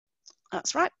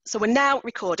That's right. So we're now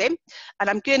recording, and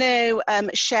I'm going to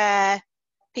share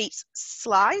Pete's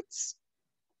slides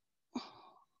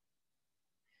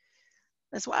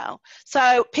as well.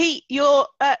 So Pete, you're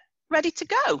ready to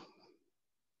go.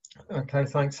 Okay,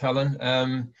 thanks, Helen.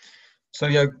 So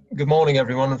yeah, good morning,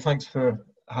 everyone, and thanks for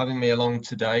having me along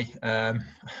today. I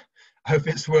hope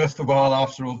it's worth the while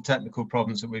after all the technical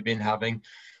problems that we've been having.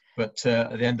 But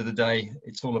at the end of the day,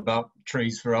 it's all about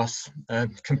trees for us.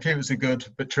 Computers are good,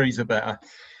 but trees are better.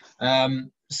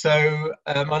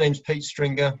 My name's Pete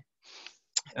Stringer,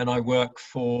 and I work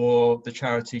for the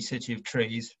charity City of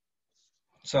Trees.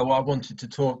 So what I wanted to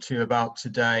talk to you about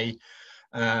today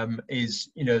is,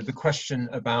 the question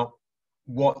about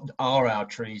what are our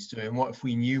trees doing? What if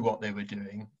we knew what they were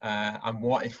doing? And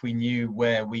what if we knew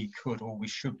where we could or we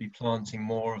should be planting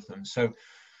more of them? So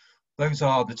those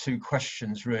are the two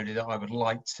questions really that I would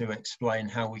like to explain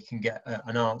how we can get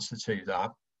an answer to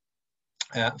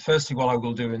that. Firstly, what I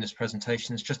will do in this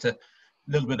presentation is just a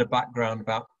little bit of background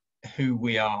about who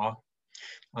we are.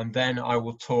 And then I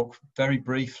will talk very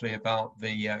briefly about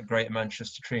the Greater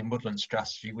Manchester Tree and Woodland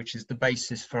Strategy, which is the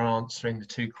basis for answering the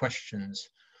two questions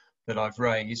that I've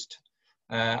raised.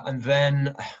 And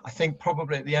then I think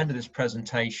probably at the end of this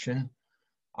presentation,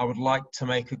 I would like to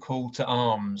make a call to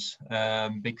arms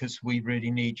because we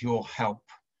really need your help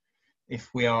if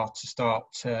we are to start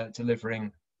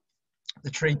delivering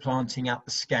the tree planting at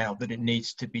the scale that it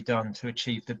needs to be done to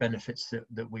achieve the benefits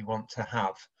that we want to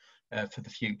have for the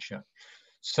future.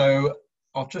 So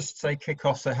I'll just say kick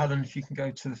off. So Helen, if you can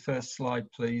go to the first slide,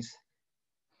 please.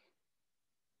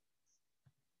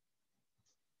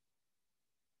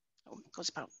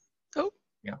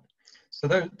 Yeah. So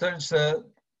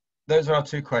those are our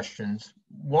two questions.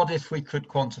 What if we could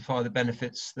quantify the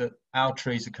benefits that our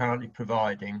trees are currently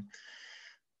providing?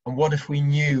 And what if we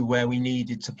knew where we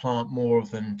needed to plant more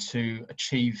of them to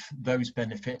achieve those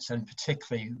benefits, and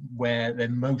particularly where they're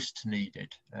most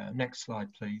needed? Next slide,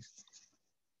 please.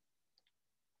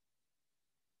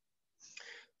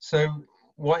 So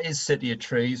what is City of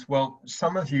Trees? Well,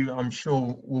 some of you, I'm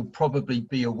sure, will probably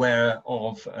be aware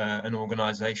of an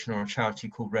organisation or a charity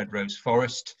called Red Rose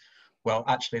Forest. Well,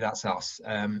 actually, that's us.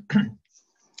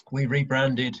 We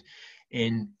rebranded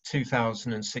in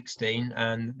 2016,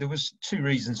 and there was two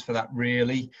reasons for that,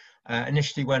 really.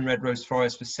 Initially, when Red Rose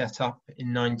Forest was set up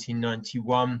in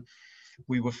 1991,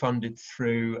 we were funded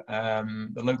through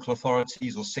the local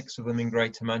authorities, or 6 of them in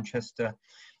Greater Manchester,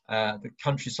 the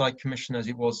Countryside Commission as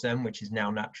it was then, which is now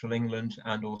Natural England,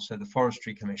 and also the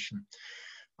Forestry Commission.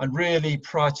 And really,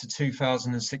 prior to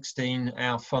 2016,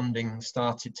 our funding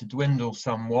started to dwindle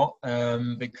somewhat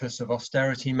because of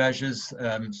austerity measures.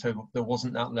 So there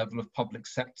wasn't that level of public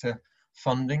sector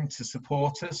funding to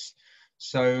support us.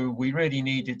 So we really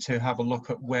needed to have a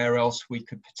look at where else we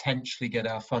could potentially get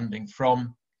our funding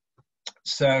from.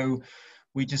 So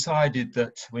we decided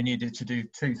that we needed to do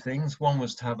two things. One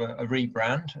was to have a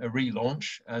rebrand, a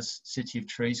relaunch as City of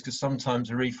Trees, because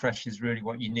sometimes a refresh is really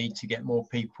what you need to get more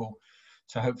people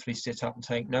to hopefully sit up and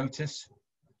take notice.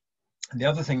 And the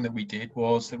other thing that we did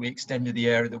was that we extended the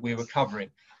area that we were covering.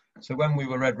 So when we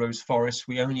were Red Rose Forest,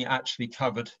 we only actually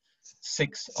covered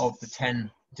 6 of the 10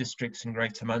 districts in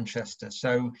Greater Manchester.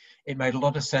 So it made a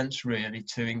lot of sense really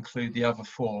to include the other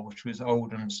 4, which was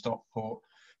Oldham, Stockport,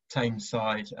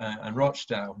 Tameside and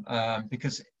Rochdale,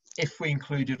 because if we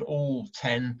included all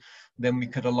 10, then we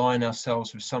could align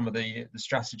ourselves with some of the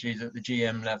strategies at the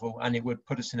GM level, and it would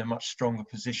put us in a much stronger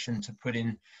position to put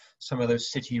in some of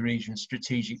those city region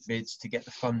strategic bids to get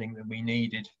the funding that we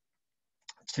needed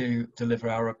to deliver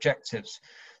our objectives.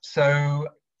 So,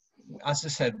 as I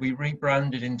said, we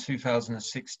rebranded in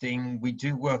 2016. We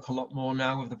do work a lot more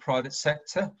now with the private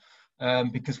sector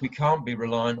because we can't be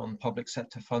reliant on public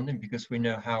sector funding because we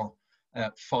know how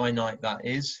finite that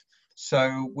is.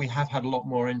 So we have had a lot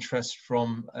more interest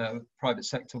from private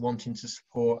sector wanting to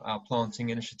support our planting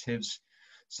initiatives.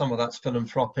 Some of that's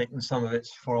philanthropic and some of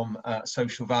it's from a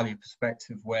social value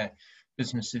perspective, where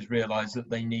businesses realise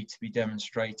that they need to be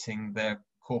demonstrating their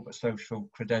corporate social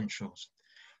credentials.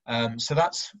 So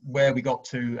that's where we got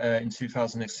to in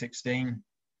 2016.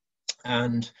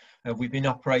 And we've been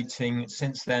operating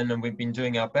since then, and we've been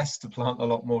doing our best to plant a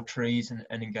lot more trees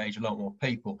and engage a lot more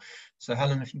people. So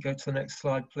Helen, if you go to the next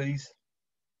slide, please.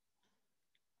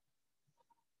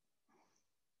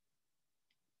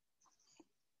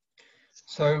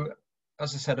 So,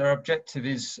 as I said, our objective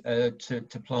is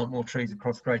to plant more trees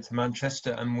across Greater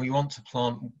Manchester, and we want to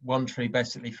plant 1 tree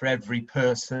basically for every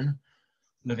person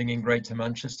living in Greater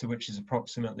Manchester, which is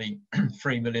approximately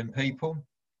 3 million people.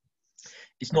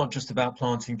 It's not just about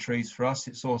planting trees for us,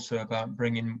 it's also about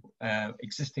bringing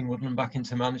existing woodland back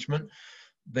into management.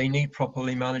 They need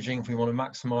properly managing if we want to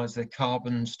maximise their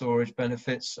carbon storage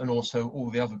benefits and also all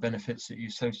the other benefits that you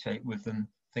associate with them,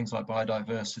 things like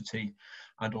biodiversity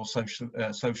and also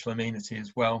social amenity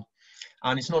as well.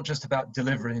 And it's not just about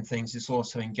delivering things, it's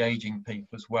also engaging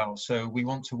people as well. So we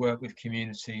want to work with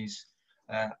communities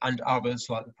and others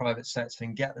like the private sector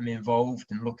and get them involved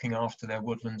in looking after their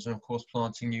woodlands and of course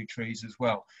planting new trees as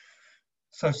well.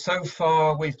 So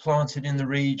far we've planted in the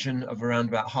region of around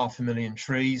about 500,000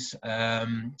 trees.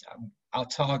 Our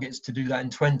target is to do that in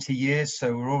 20 years,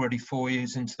 so we're already 4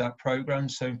 years into that programme,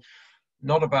 so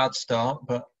not a bad start.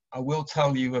 But I will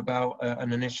tell you about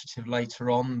an initiative later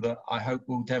on that I hope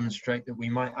will demonstrate that we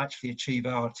might actually achieve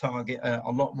our target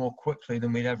a lot more quickly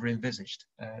than we'd ever envisaged.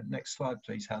 Next slide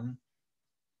please, Helen.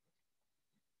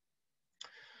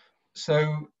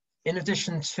 So in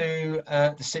addition to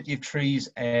the City of Trees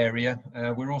area,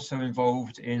 we're also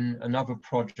involved in another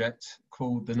project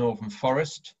called the Northern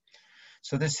Forest.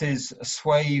 So this is a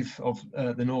swathe of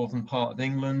the northern part of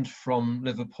England from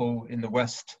Liverpool in the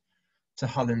west to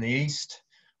Hull in the east.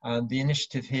 The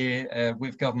initiative here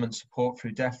with government support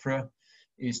through DEFRA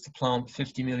is to plant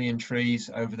 50 million trees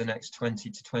over the next 20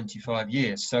 to 25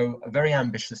 years. So a very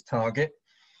ambitious target.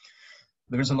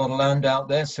 There is a lot of land out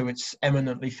there, so it's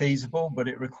eminently feasible, but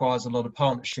it requires a lot of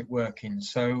partnership working.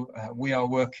 So we are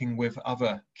working with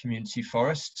other community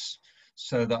forests.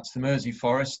 So that's the Mersey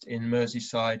Forest in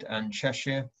Merseyside and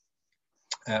Cheshire,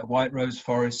 White Rose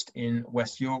Forest in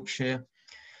West Yorkshire,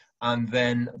 and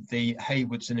then the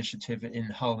Haywoods Initiative in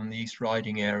Hull and the East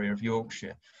Riding area of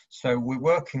Yorkshire. So we're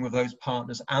working with those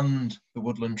partners and the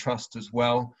Woodland Trust as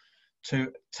well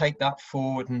to take that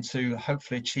forward and to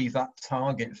hopefully achieve that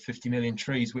target of 50 million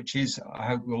trees, which is, I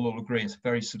hope we'll all agree, it's a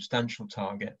very substantial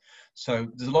target. So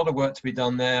there's a lot of work to be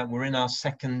done there. We're in our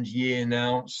second year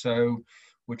now, so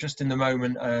we're just in the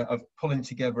moment of pulling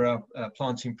together our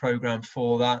planting programme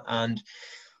for that, and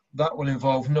that will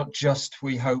involve not just,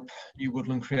 we hope, new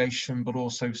woodland creation, but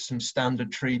also some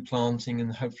standard tree planting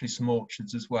and hopefully some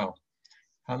orchards as well.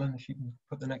 Helen, if you can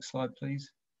put the next slide,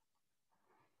 please.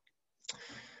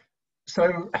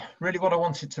 So really what I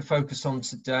wanted to focus on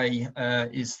today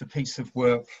is the piece of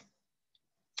work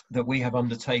that we have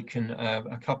undertaken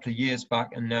a couple of years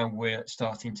back, and now we're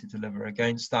starting to deliver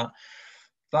against that.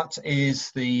 That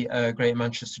is the Greater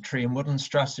Manchester Tree and Woodland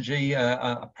Strategy.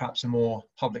 Perhaps a more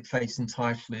public-facing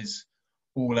title is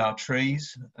All Our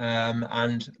Trees.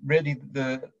 And really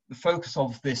the focus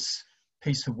of this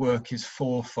piece of work is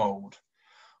fourfold.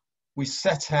 We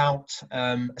set out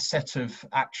a set of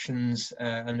actions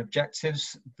and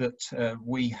objectives that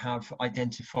we have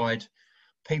identified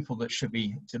people that should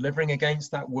be delivering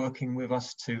against that, working with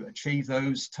us to achieve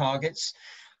those targets.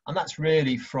 And that's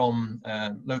really from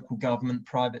local government,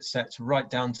 private sector, right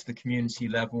down to the community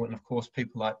level, and of course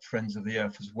people like Friends of the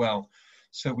Earth as well.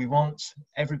 So we want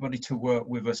everybody to work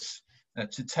with us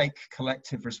to take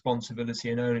collective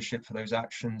responsibility and ownership for those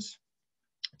actions,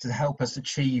 to help us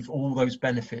achieve all those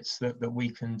benefits that we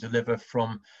can deliver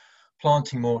from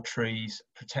planting more trees,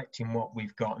 protecting what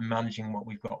we've got and managing what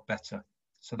we've got better.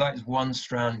 So that is one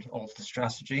strand of the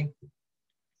strategy.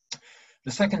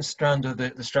 The second strand of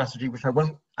the strategy, which I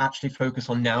won't actually focus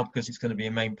on now because it's going to be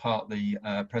a main part of the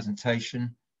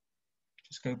presentation.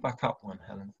 Just go back up one,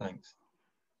 Helen, thanks.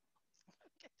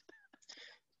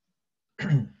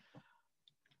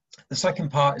 The second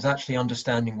part is actually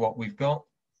understanding what we've got.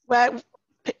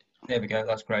 There we go,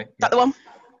 that's great. Is that the one?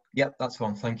 Yep, that's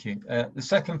one, thank you. The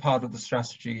second part of the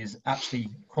strategy is actually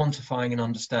quantifying and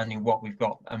understanding what we've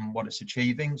got and what it's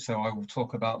achieving. So I will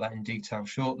talk about that in detail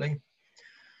shortly.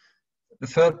 The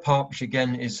third part, which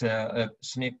again is a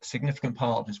significant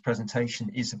part of this presentation,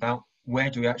 is about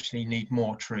where do we actually need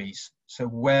more trees? So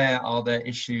where are there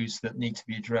issues that need to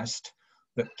be addressed,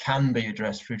 that can be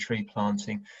addressed through tree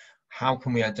planting? How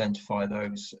can we identify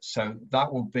those? So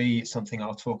that will be something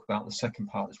I'll talk about in the second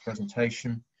part of this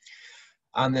presentation.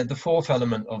 And then the fourth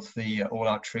element of the All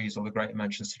Our Trees, or the Greater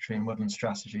Manchester Tree and Woodland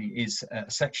Strategy, is a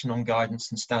section on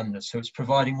guidance and standards. So it's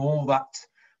providing all that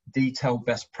detailed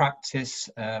best practice,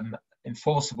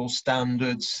 enforceable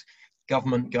standards,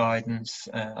 government guidance,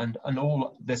 and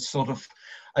all this sort of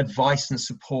advice and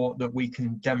support that we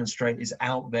can demonstrate is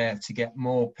out there to get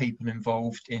more people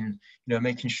involved in,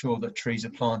 making sure that trees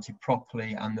are planted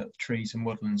properly and that trees and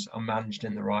woodlands are managed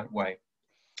in the right way.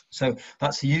 So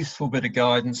that's a useful bit of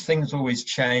guidance. Things always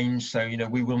change, so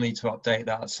we will need to update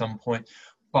that at some point,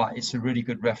 but it's a really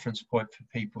good reference point for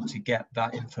people to get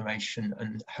that information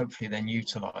and hopefully then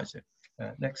utilize it.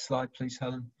 Next slide, please,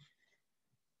 Helen.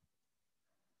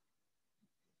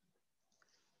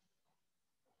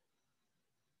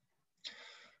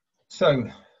 So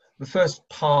The first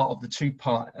part of the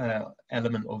two-part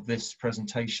element of this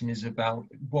presentation is about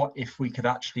what if we could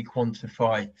actually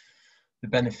quantify the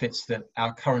benefits that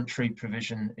our current tree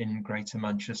provision in Greater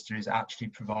Manchester is actually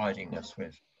providing us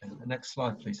with. The next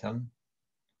slide, please, Helen.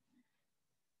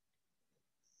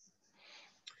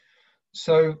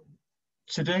 So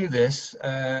to do this,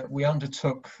 we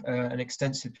undertook an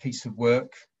extensive piece of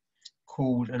work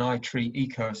called an iTree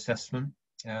eco-assessment.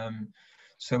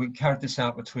 So we carried this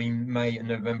out between May and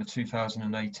November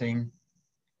 2018.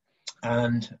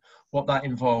 And what that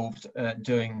involved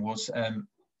doing was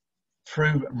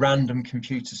through random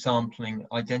computer sampling,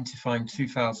 identifying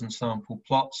 2,000 sample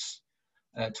plots,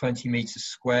 20 meters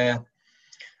square,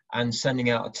 and sending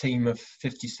out a team of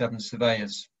 57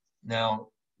 surveyors. Now,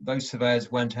 those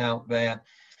surveyors went out there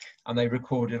and they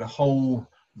recorded a whole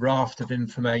raft of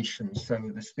information.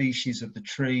 So the species of the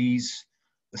trees,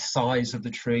 the size of the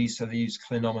trees, so they used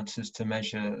clinometers to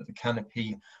measure the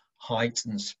canopy height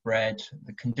and spread,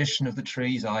 the condition of the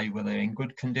trees, i.e. were they in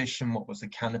good condition, what was the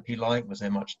canopy like, was there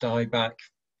much dieback,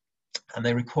 and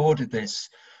they recorded this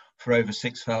for over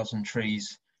 6,000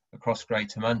 trees across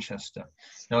Greater Manchester.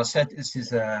 Now I said this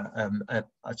is a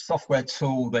software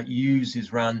tool that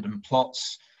uses random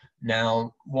plots.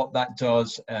 Now what that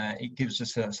does, it gives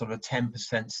us a sort of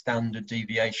 10% standard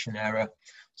deviation error,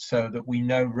 so that we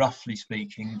know, roughly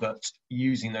speaking, that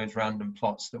using those random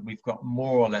plots that we've got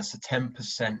more or less a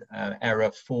 10%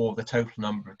 error for the total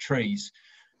number of trees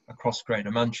across Greater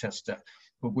Manchester.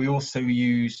 But we also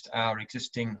used our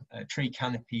existing tree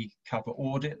canopy cover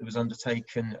audit that was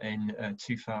undertaken in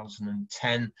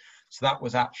 2010. So that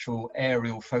was actual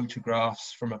aerial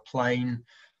photographs from a plane,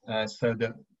 so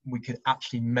that we could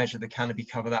actually measure the canopy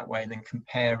cover that way and then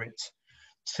compare it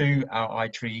to our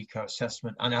iTree eco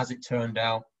assessment. And as it turned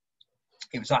out,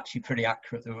 it was actually pretty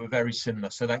accurate. They were very similar.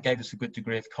 So that gave us a good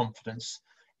degree of confidence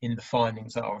in the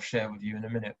findings that I'll share with you in a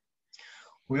minute.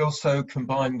 We also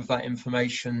combined with that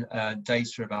information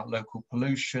data about local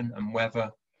pollution and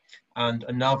weather, and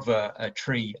another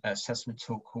tree assessment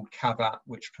tool called CAVAT,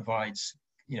 which provides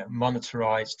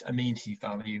monitorized amenity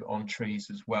value on trees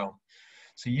as well.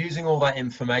 So using all that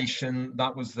information,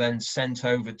 that was then sent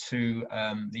over to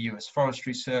the US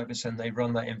Forestry Service, and they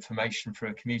run that information through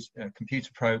a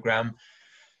computer program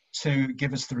to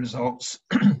give us the results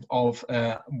of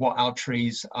what our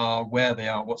trees are, where they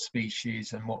are, what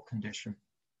species and what condition.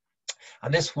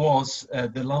 And this was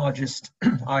the largest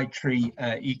iTree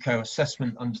eco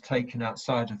assessment undertaken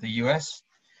outside of the US.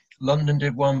 London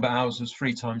did one, but ours was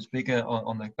 3 times bigger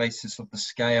on the basis of the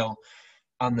scale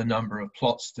and the number of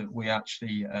plots that we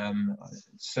actually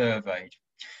surveyed.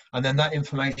 And then that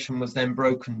information was then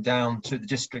broken down to the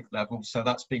district level. So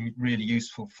that's been really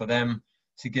useful for them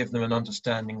to give them an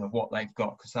understanding of what they've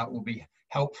got, because that will be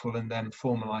helpful in them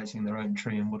formalising their own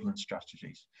tree and woodland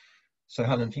strategies. So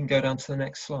Helen, if you can go down to the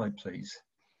next slide, please.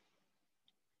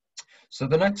 So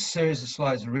the next series of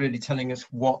slides are really telling us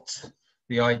what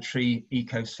the iTree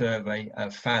Eco Survey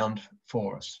found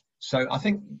for us. So I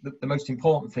think the most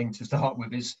important thing to start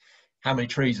with is how many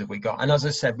trees have we got? And as I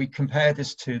said, we compared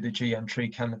this to the GM tree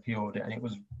canopy audit, and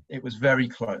it was very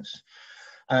close.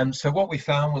 So what we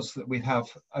found was that we have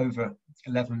over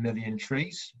 11 million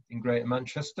trees in Greater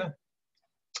Manchester,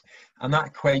 and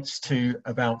that equates to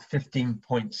about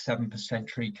 15.7%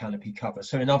 tree canopy cover.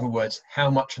 So in other words,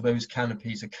 how much of those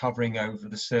canopies are covering over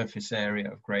the surface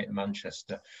area of Greater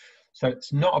Manchester? So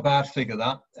it's not a bad figure,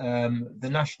 that. The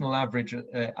national average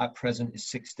at present is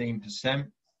 16%.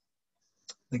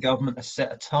 The government has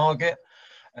set a target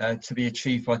to be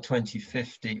achieved by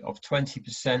 2050 of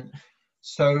 20%.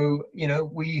 So,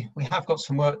 we have got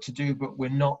some work to do, but we're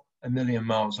not a million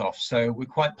miles off. So we're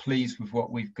quite pleased with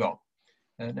what we've got.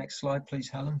 Next slide, please,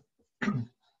 Helen.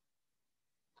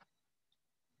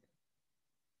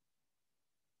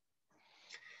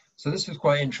 So this was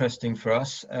quite interesting for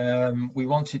us. We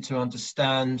wanted to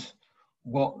understand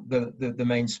what the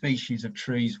main species of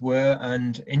trees were,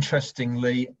 and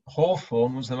interestingly,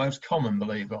 hawthorn was the most common,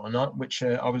 believe it or not, which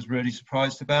I was really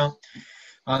surprised about.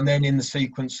 And then in the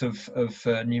sequence of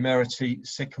numerity,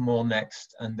 sycamore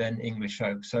next, and then English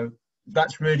oak. So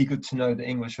that's really good to know that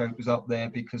English oak was up there,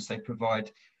 because they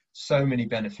provide so many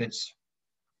benefits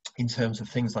in terms of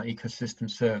things like ecosystem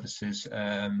services,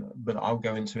 but I'll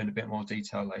go into in a bit more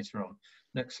detail later on.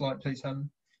 Next slide, please,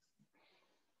 Helen.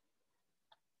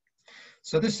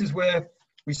 So this is where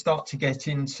we start to get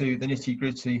into the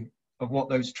nitty-gritty of what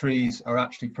those trees are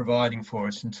actually providing for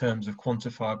us in terms of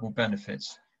quantifiable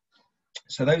benefits.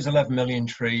 So those 11 million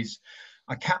trees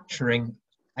are capturing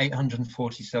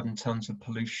 847 tonnes of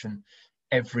pollution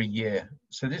every year.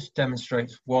 So this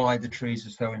demonstrates why the trees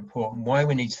are so important, why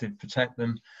we need to protect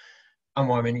them, and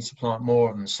why we need to plant more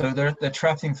of them. So they're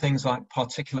trapping things like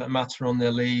particulate matter on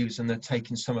their leaves, and they're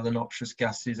taking some of the noxious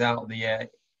gases out of the air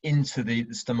into the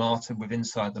stomata with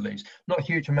inside the leaves. Not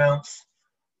huge amounts,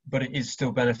 but it is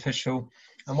still beneficial.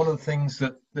 And one of the things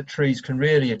that trees can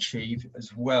really achieve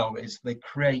as well is they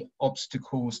create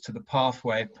obstacles to the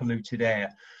pathway of polluted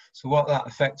air. So what that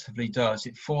effectively does,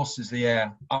 it forces the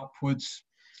air upwards,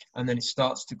 and then it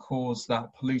starts to cause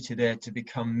that polluted air to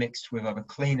become mixed with other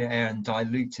cleaner air and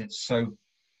dilute it, so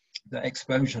the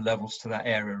exposure levels to that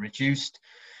air are reduced.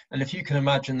 And if you can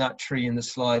imagine that tree in the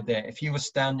slide there, if you were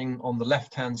standing on the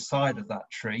left-hand side of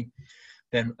that tree,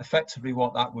 then effectively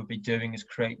what that would be doing is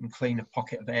creating a cleaner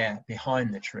pocket of air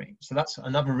behind the tree. So that's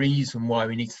another reason why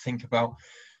we need to think about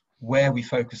where we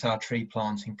focus our tree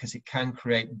planting, because it can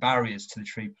create barriers to the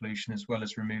tree pollution as well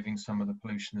as removing some of the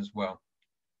pollution as well.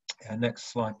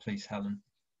 Next slide, please, Helen.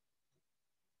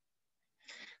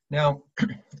 Now,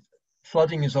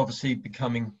 flooding is obviously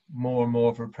becoming more and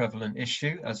more of a prevalent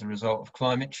issue as a result of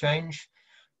climate change,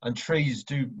 and trees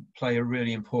do play a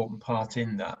really important part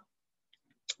in that.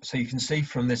 So you can see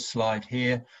from this slide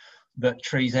here that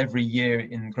trees every year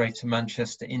in Greater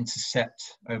Manchester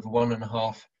intercept over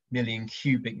 1.5 million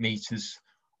cubic metres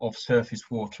of surface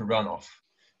water runoff.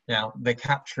 Now, they're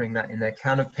capturing that in their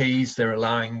canopies, they're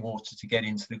allowing water to get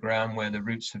into the ground where the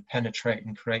roots have penetrated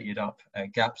and created up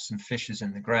gaps and fissures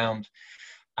in the ground,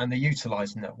 and they're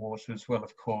utilising that water as well,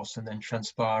 of course, and then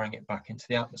transpiring it back into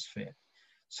the atmosphere.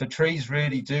 So trees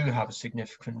really do have a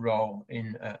significant role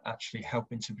in actually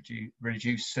helping to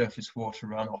reduce surface water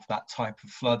runoff, that type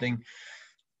of flooding.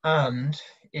 And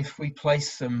if we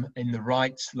place them in the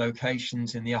right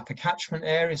locations in the upper catchment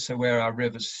area, so where our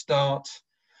rivers start,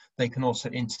 they can also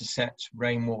intercept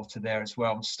rainwater there as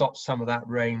well and stop some of that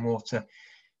rainwater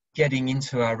getting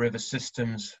into our river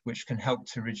systems, which can help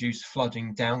to reduce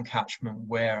flooding down catchment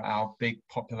where our big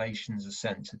populations are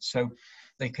centred. So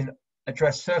they can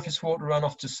address surface water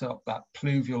runoff to stop that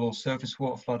pluvial or surface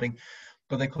water flooding,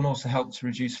 but they can also help to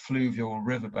reduce fluvial or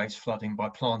river-based flooding by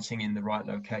planting in the right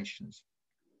locations.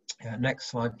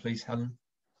 Next slide, please, Helen.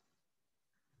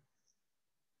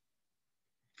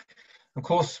 Of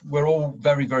course, we're all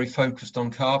very, very focused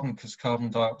on carbon, because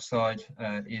carbon dioxide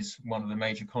is one of the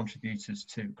major contributors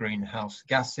to greenhouse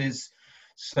gases.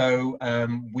 So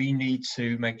we need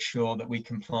to make sure that we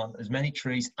can plant as many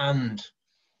trees and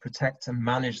protect and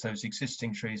manage those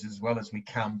existing trees as well as we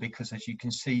can, because as you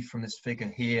can see from this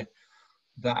figure here,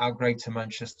 that our Greater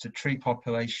Manchester tree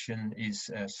population is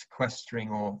sequestering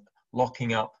or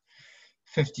locking up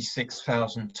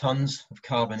 56,000 tonnes of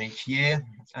carbon each year.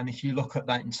 And if you look at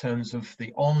that in terms of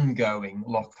the ongoing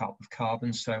lockup of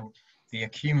carbon, so the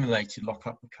accumulated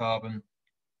lockup of carbon,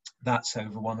 that's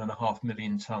over 1.5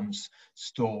 million tonnes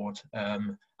stored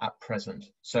at present.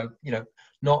 So, you know,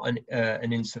 not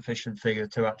an insufficient figure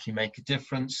to actually make a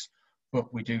difference,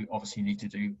 but we do obviously need to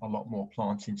do a lot more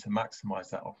planting to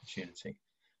maximise that opportunity.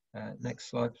 Next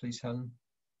slide, please, Helen.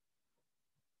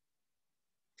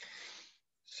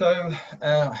 So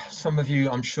some of you,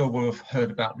 I'm sure, will have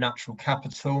heard about natural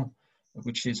capital,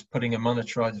 which is putting a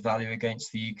monetarised value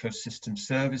against the ecosystem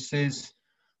services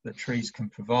that trees can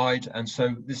provide. And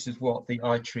so this is what the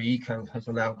iTree Eco has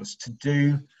allowed us to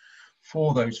do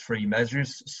for those three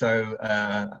measures. So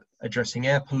addressing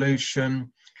air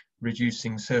pollution,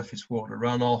 reducing surface water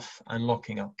runoff, and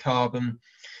locking up carbon.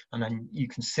 And then you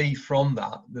can see from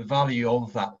that the value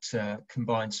of that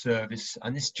combined service.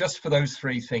 And it's just for those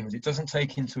three things. It doesn't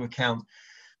take into account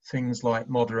things like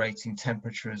moderating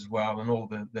temperature as well, and all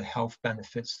the health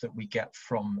benefits that we get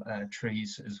from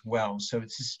trees as well. So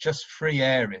it's just 3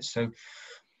 areas. So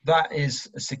that is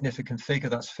a significant figure.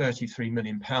 That's £33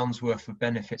 million worth of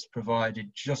benefits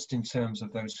provided just in terms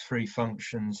of those 3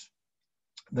 functions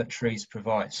that trees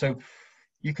provide. So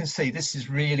you can see this is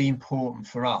really important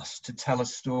for us to tell a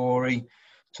story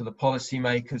to the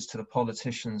policymakers, to the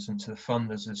politicians, and to the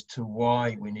funders as to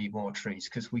why we need more trees,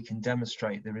 because we can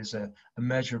demonstrate there is a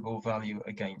measurable value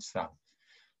against that.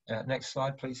 Next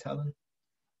slide, please, Helen.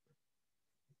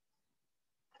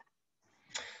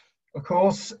 Of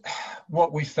course,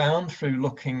 what we found through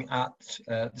looking at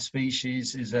the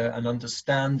species is an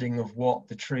understanding of what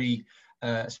the tree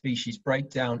species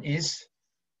breakdown is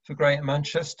for Greater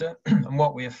Manchester. And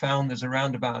what we have found is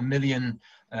around about 1 million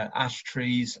ash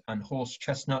trees and horse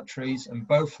chestnut trees, and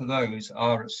both of those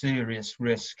are at serious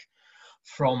risk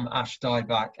from ash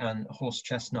dieback and horse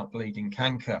chestnut bleeding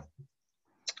canker.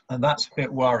 And that's a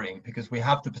bit worrying, because we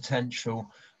have the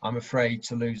potential, I'm afraid,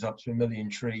 to lose up to 1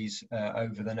 million trees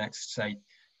over the next, say,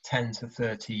 10 to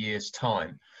 30 years'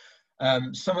 time.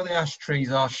 Some of the ash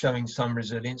trees are showing some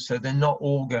resilience, so they're not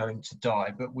all going to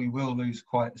die, but we will lose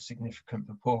quite a significant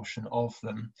proportion of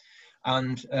them.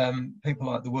 And people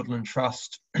like the Woodland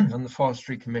Trust and the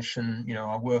Forestry Commission, you know,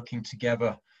 are working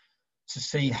together to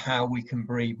see how we can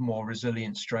breed more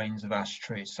resilient strains of ash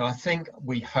trees. So I think,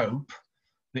 we hope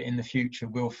that in the future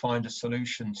we'll find a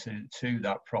solution to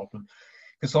that problem.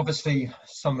 Because obviously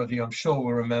some of you, I'm sure,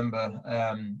 will remember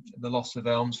the loss of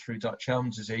elms through Dutch elm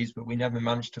disease, but we never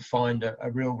managed to find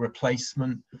a real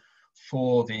replacement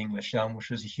for the English elm, which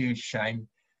was a huge shame.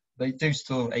 They do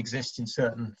still exist in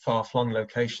certain far-flung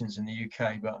locations in the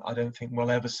UK, but I don't think we'll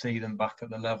ever see them back at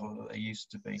the level that they used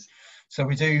to be. So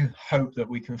we do hope that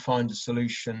we can find a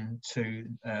solution to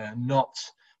not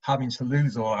having to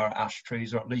lose all our ash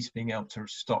trees, or at least being able to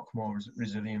stock more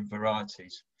resilient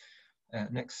varieties.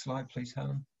 Next slide, please,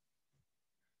 Helen.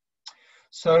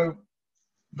 So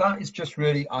that is just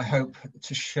really, I hope,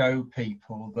 to show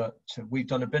people that we've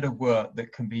done a bit of work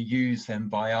that can be used then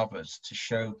by others to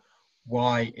show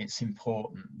why it's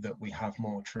important that we have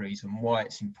more trees, and why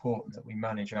it's important that we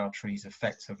manage our trees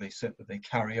effectively so that they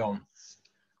carry on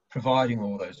providing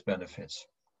all those benefits.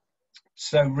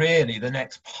 So really the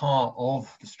next part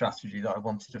of the strategy that I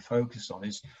wanted to focus on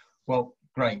is, well,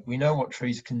 great, we know what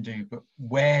trees can do, but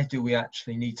where do we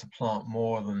actually need to plant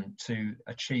more of them to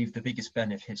achieve the biggest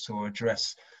benefits, or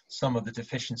address some of the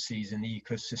deficiencies in the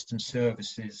ecosystem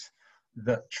services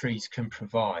that trees can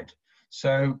provide?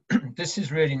 So this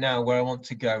is really now where I want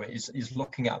to go, is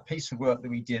looking at a piece of work that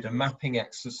we did, a mapping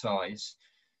exercise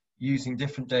using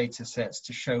different data sets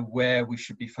to show where we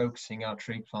should be focusing our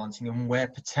tree planting and where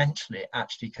potentially it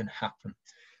actually can happen.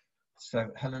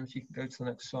 So Helen, if you can go to the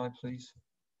next slide, please.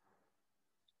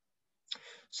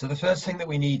 So the first thing that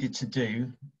we needed to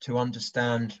do to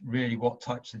understand really what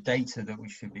types of data that we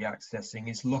should be accessing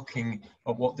is looking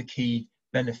at what the key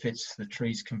benefits the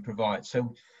trees can provide.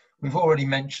 So we've already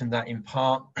mentioned that in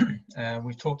part.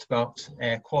 We've talked about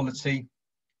air quality,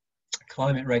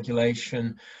 climate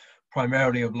regulation,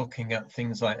 primarily of looking at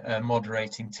things like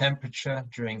moderating temperature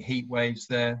during heat waves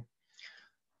there.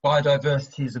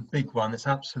 Biodiversity is a big one. It's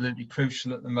absolutely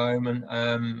crucial at the moment.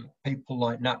 People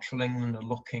like Natural England are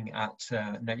looking at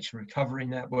nature recovery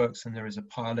networks, and there is a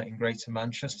pilot in Greater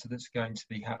Manchester that's going to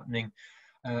be happening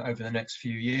over the next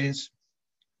few years.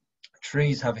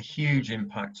 Trees have a huge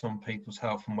impact on people's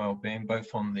health and well-being,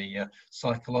 both on the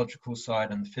psychological side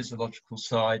and the physiological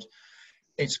side.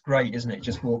 It's great, isn't it,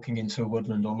 just walking into a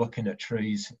woodland or looking at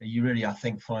trees. You really, I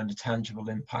think, find a tangible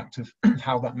impact of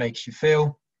how that makes you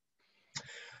feel.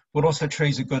 But also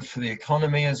trees are good for the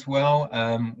economy as well.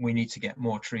 We need to get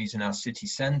more trees in our city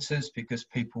centres, because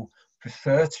people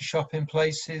prefer to shop in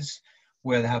places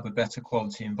where they have a better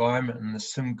quality environment, and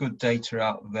there's some good data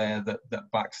out there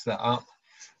that backs that up.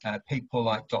 People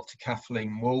like Dr.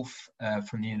 Kathleen Wolfe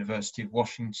from the University of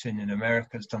Washington in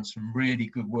America has done some really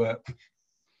good work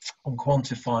on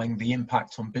quantifying the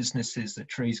impact on businesses that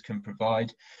trees can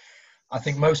provide. I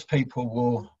think most people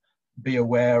will be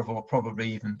aware of, or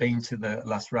probably even been to, the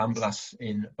Las Ramblas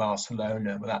in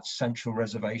Barcelona, with that central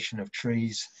reservation of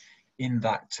trees in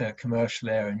that commercial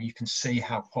area, and you can see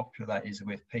how popular that is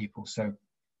with people. So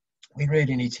we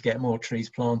really need to get more trees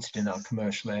planted in our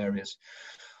commercial areas.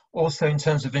 Also, in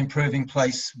terms of improving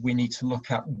place, we need to look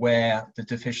at where the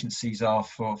deficiencies are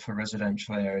for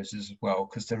residential areas as well,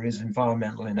 because there is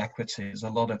environmental inequity. There's a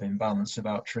lot of imbalance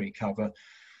about tree cover.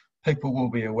 People will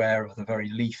be aware of the very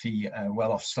leafy,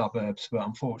 well-off suburbs, but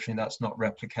unfortunately that's not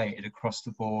replicated across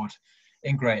the board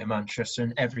in Greater Manchester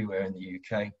and everywhere in the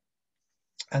UK.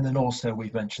 And then also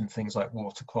we've mentioned things like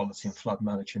water quality and flood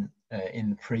management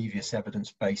in the previous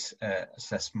evidence-based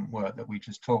assessment work that we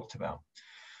just talked about.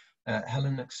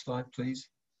 Helen, next slide, please.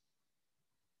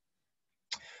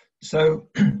 So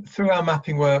through our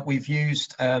mapping work, we've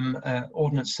used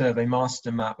Ordnance Survey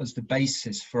Master Map as the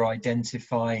basis for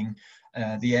identifying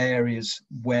the areas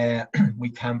where we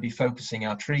can be focusing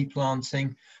our tree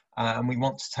planting, and we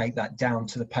want to take that down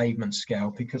to the pavement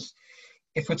scale, because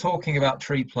if we're talking about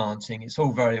tree planting, it's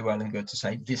all very well and good to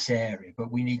say this area,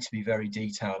 but we need to be very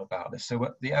detailed about this.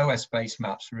 So the OS-based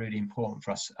maps are really important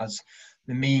for us as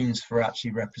the means for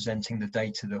actually representing the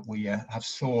data that we have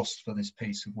sourced for this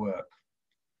piece of work.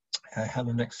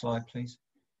 Helen, next slide, please.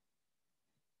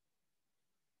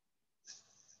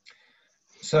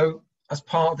 So as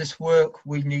part of this work,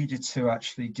 we needed to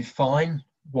actually define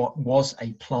what was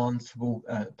a plantable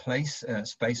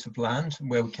space of land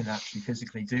where we can actually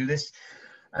physically do this.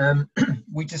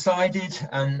 We decided,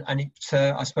 and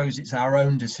I suppose it's our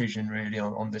own decision really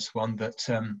on this one, that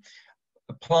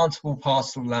a plantable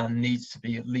parcel of land needs to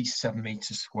be at least 7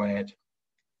 meters squared.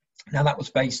 Now that was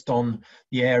based on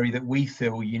the area that we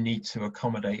feel you need to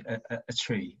accommodate a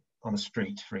tree on a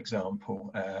street, for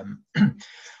example.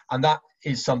 And that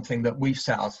is something that we've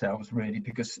set ourselves really,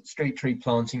 because street tree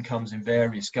planting comes in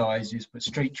various guises, but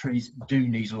street trees do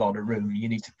need a lot of room. You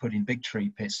need to put in big tree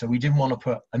pits. So we didn't want to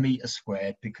put a metre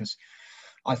squared, because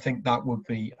I think that would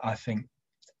be,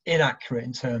 inaccurate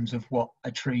in terms of what a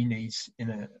tree needs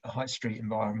in a high street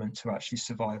environment to actually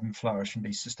survive and flourish and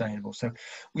be sustainable. So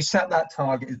we set that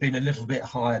target as being a little bit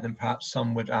higher than perhaps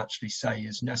some would actually say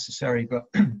is necessary, but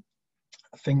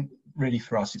I think really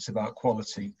for us it's about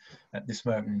quality at this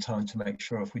moment in time, to make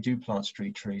sure if we do plant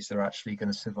street trees, they're actually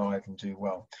going to survive and do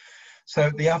well.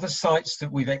 So the other sites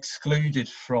that we've excluded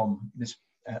from this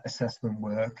assessment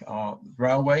work are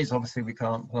railways. Obviously we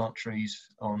can't plant trees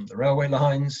on the railway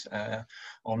lines,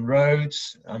 on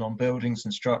roads and on buildings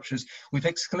and structures. We've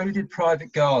excluded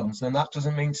private gardens, and that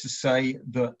doesn't mean to say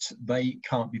that they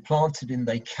can't be planted in,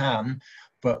 they can,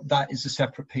 but that is a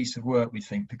separate piece of work, we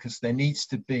think, because there needs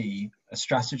to be a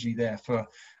strategy there for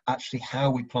actually how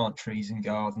we plant trees in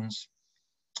gardens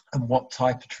and what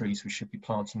type of trees we should be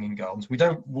planting in gardens. We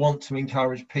don't want to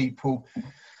encourage people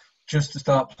just to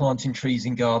start planting trees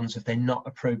in gardens if they're not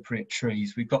appropriate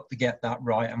trees. We've got to get that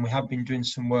right, and we have been doing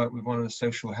some work with one of the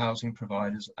social housing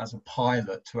providers as a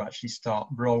pilot to actually start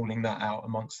rolling that out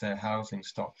amongst their housing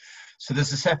stock. So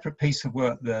there's a separate piece of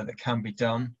work there that can be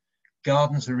done.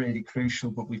 Gardens are really crucial,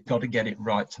 but we've got to get it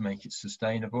right to make it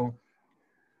sustainable.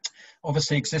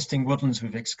 Obviously existing woodlands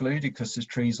we've excluded because there's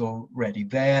trees already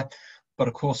there. But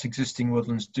of course, existing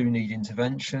woodlands do need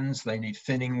interventions. They need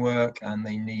thinning work, and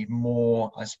they need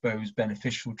more, I suppose,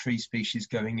 beneficial tree species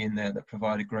going in there that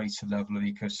provide a greater level of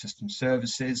ecosystem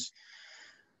services.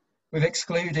 We've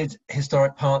excluded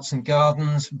historic parks and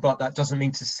gardens, but that doesn't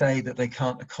mean to say that they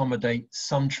can't accommodate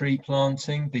some tree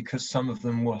planting, because some of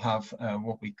them will have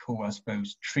what we call, I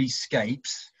suppose,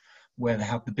 treescapes, where they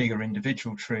have the bigger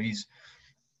individual trees.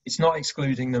 It's not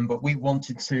excluding them, but we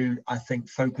wanted to, I think,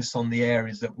 focus on the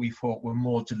areas that we thought were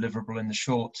more deliverable in the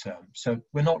short term. So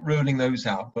we're not ruling those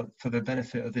out, but for the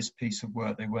benefit of this piece of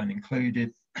work, they weren't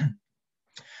included.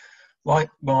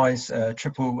 Likewise,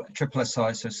 triple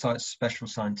SI, so sites of special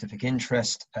scientific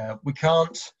interest. We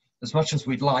can't, as much as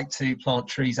we'd like to, plant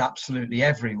trees absolutely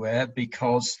everywhere,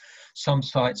 because some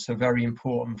sites are very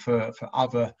important for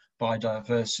other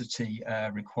biodiversity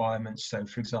requirements. So,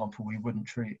 for example, we wouldn't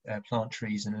plant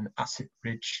trees in an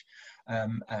asset-rich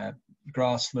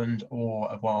grassland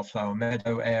or a wildflower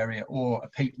meadow area or a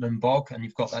peatland bog, and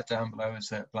you've got that down below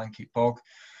as a blanket bog,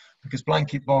 because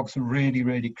blanket bogs are really,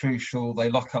 really crucial. They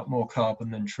lock up more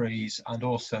carbon than trees, and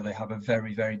also they have a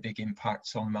very, very big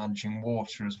impact on managing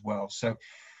water as well. So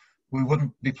we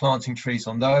wouldn't be planting trees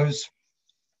on those.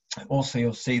 Also,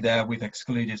 you'll see there we've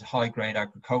excluded high-grade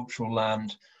agricultural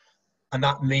land, and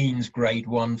that means grade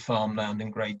 1 farmland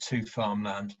and grade 2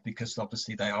 farmland, because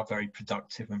obviously they are very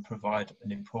productive and provide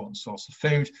an important source of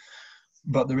food.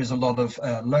 But there is a lot of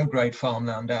low-grade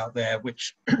farmland out there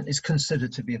which is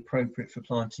considered to be appropriate for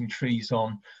planting trees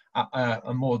on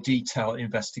a more detailed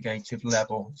investigative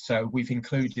level. So we've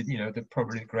included, you know, the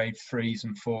probably grade 3s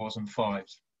and 4s and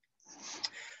 5s.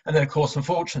 And then, of course,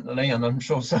 unfortunately, and I'm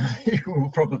sure some of you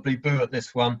will probably boo at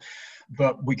this one,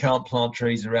 but we can't plant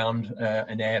trees around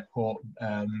an airport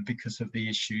because of the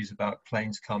issues about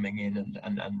planes coming in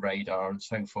and radar and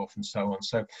so forth and so on.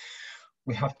 So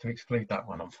we have to exclude that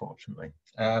one, unfortunately.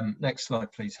 Next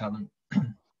slide, please, Helen.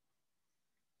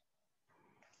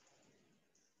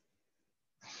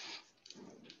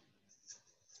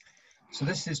 So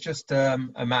this is just a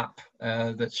map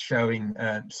that's showing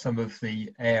some of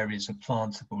the areas of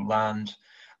plantable land,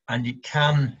 and it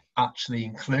can actually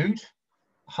include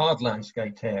hard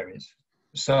landscaped areas.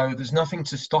 So there's nothing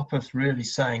to stop us really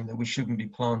saying that we shouldn't be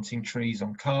planting trees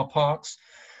on car parks.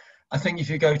 I think if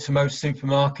you go to most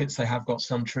supermarkets, they have got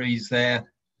some trees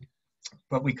there,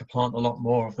 but we could plant a lot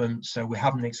more of them. So we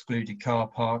haven't excluded car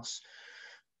parks.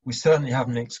 We certainly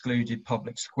haven't excluded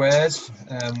public squares.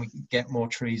 We can get more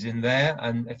trees in there.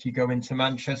 And if you go into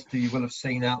Manchester, you will have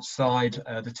seen outside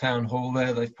the town hall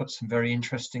there, they've put some very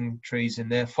interesting trees in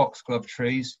there, foxglove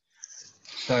trees.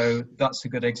 So that's a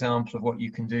good example of what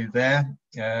you can do there.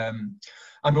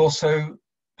 And also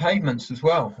pavements as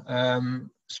well.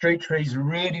 Street trees are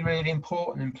really, really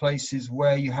important in places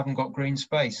where you haven't got green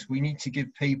space. We need to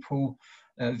give people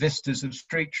vistas of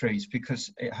street trees,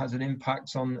 because it has an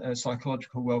impact on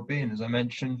psychological well-being, as I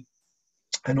mentioned,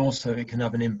 and also it can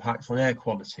have an impact on air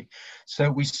quality. So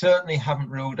we certainly haven't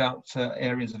ruled out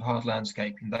areas of hard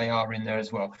landscaping. They are in there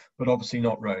as well, but obviously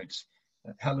not roads.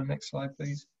 Helen, next slide,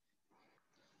 please.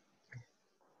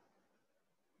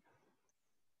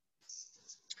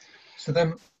 So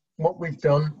then what we've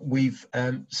done, we've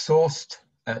sourced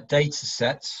data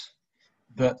sets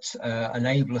that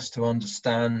enable us to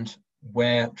understand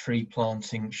where tree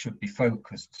planting should be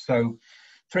focused. So,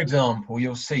 for example,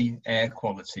 you'll see air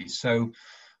quality. So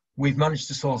we've managed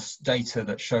to source data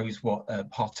that shows what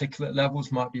particulate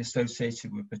levels might be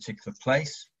associated with a particular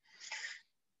place.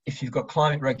 If you've got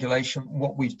climate regulation,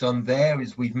 what we've done there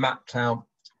is we've mapped out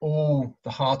all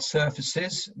the hard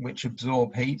surfaces which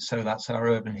absorb heat. So that's our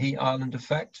urban heat island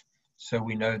effect. So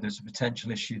we know there's a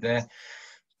potential issue there.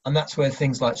 And that's where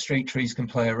things like street trees can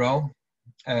play a role.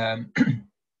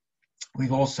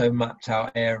 We've also mapped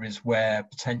out areas where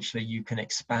potentially you can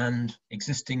expand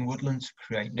existing woodlands,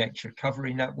 create nature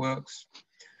recovery networks.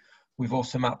 We've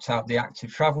also mapped out the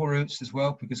active travel routes as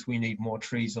well, because we need more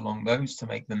trees along those to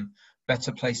make them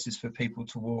better places for people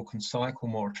to walk and cycle,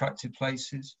 more attractive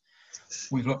places.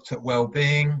 We've looked at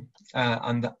well-being,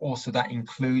 and also that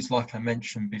includes, like I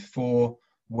mentioned before,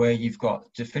 where you've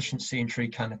got deficiency in tree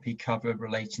canopy cover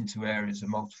relating to areas of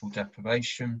multiple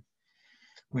deprivation.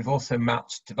 We've also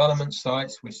mapped development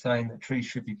sites. We're saying that trees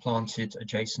should be planted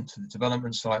adjacent to the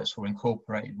development sites or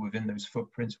incorporated within those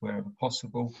footprints wherever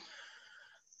possible.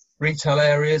 Retail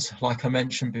areas, like I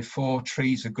mentioned before,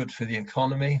 trees are good for the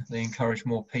economy. They encourage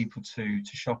more people to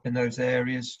shop in those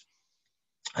areas.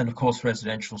 And of course,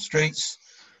 residential streets.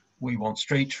 We want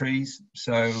street trees,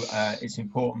 so it's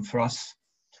important for us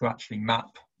to actually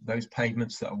map those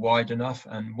pavements that are wide enough.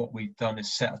 And what we've done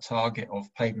is set a target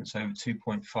of pavements over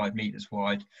 2.5 metres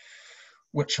wide,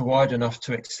 which are wide enough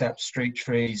to accept street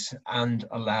trees and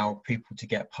allow people to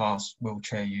get past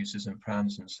wheelchair users and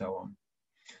prams and so on.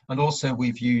 And also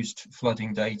we've used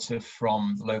flooding data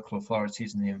from the local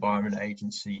authorities and the Environment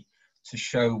Agency to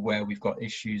show where we've got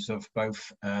issues of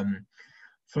both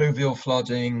fluvial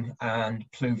flooding and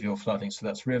pluvial flooding. So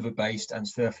that's river-based and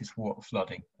surface water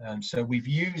flooding. So we've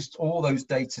used all those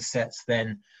data sets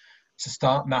then to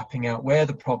start mapping out where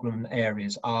the problem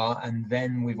areas are, and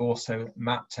then we've also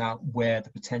mapped out where the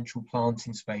potential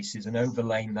planting spaces and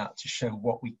overlaying that to show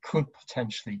what we could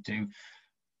potentially do.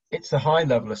 It's a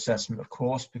high-level assessment, of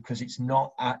course, because it's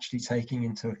not actually taking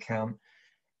into account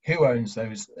who owns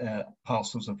those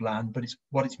parcels of land, but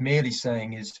what it's merely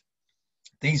saying is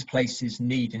these places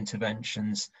need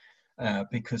interventions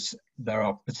because there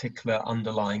are particular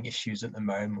underlying issues at the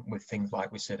moment with things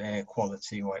like we said, air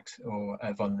quality or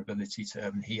vulnerability to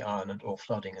urban heat island or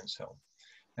flooding and so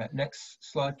on. Next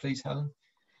slide, please, Helen.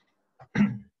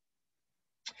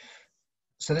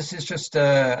 So this is just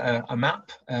a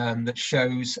map that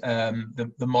shows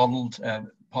the modelled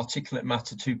particulate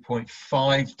matter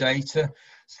 2.5 data.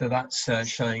 So that's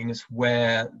showing us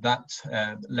where that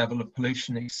level of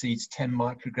pollution exceeds 10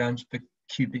 micrograms per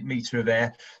cubic metre of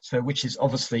air. So which is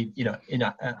obviously, you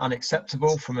know,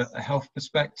 unacceptable from a health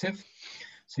perspective.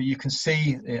 So you can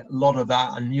see a lot of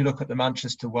that, and you look at the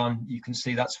Manchester one, you can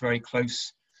see that's very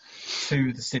close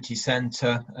to the city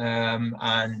centre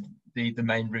and the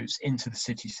main routes into the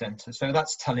city centre. So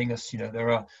that's telling us, you know,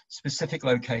 there are specific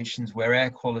locations where air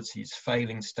quality is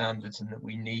failing standards and that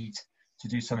we need to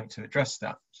do something to address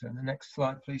that. So the next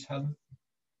slide, please, Helen.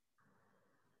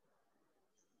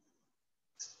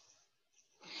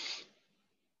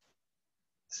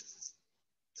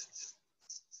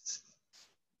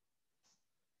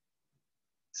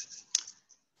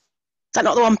 Is that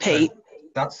not the one, Pete?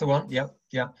 That's the one, yeah,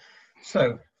 yeah.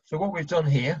 So what we've done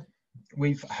here,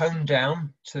 we've honed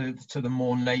down to the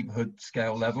more neighbourhood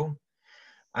scale level.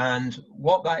 And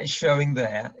what that is showing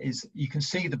there is you can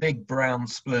see the big brown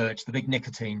splurge, the big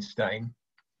nicotine stain.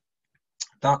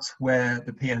 That's where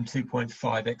the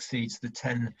PM2.5 exceeds the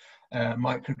 10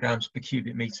 micrograms per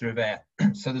cubic metre of air.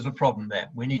 So there's a problem there.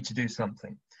 We need to do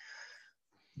something.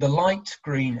 The light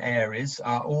green areas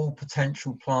are all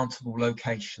potential plantable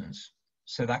locations.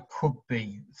 So that could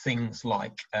be things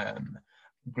like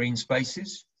green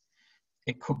spaces.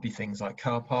 It could be things like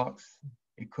car parks.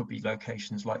 It could be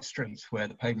locations like streets where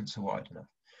the pavements are wide enough.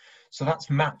 So that's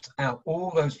mapped out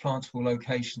all those plantable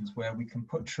locations where we can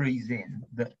put trees in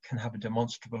that can have a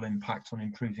demonstrable impact on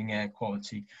improving air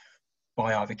quality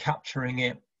by either capturing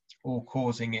it or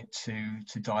causing it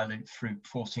to dilute through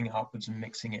forcing it upwards and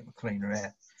mixing it with cleaner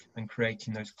air and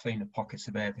creating those cleaner pockets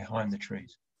of air behind the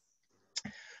trees.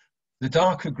 The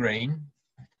darker green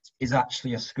is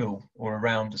actually a school or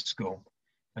around a school,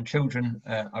 and children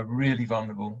are really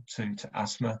vulnerable to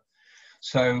asthma.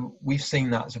 So we've seen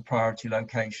that as a priority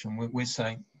location. We're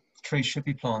saying trees should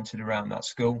be planted around that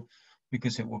school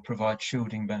because it will provide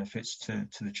shielding benefits to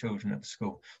the children at the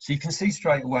school. So you can see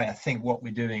straight away, I think, what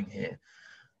we're doing here.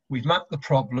 We've mapped the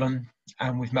problem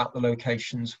and we've mapped the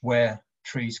locations where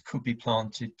trees could be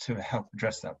planted to help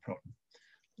address that problem.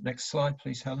 Next slide,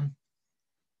 please, Helen.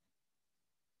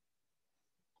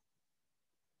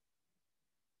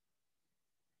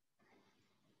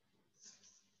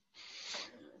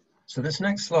 So this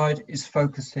next slide is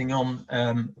focusing on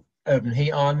urban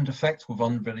heat island effect, or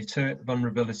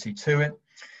vulnerability to it.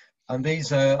 And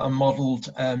these are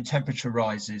modelled temperature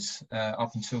rises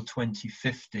up until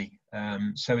 2050.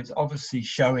 So it's obviously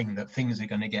showing that things are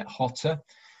going to get hotter.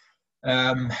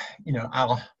 You know,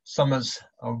 our summers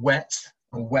are wet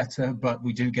or wetter, but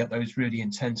we do get those really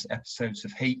intense episodes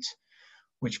of heat,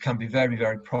 which can be very,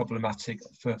 very problematic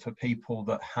for people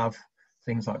that have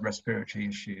things like respiratory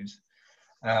issues.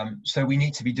 So we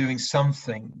need to be doing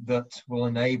something that will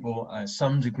enable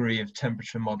some degree of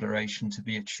temperature moderation to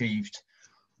be achieved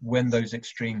when those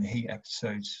extreme heat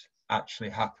episodes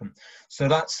actually happen. So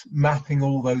that's mapping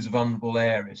all those vulnerable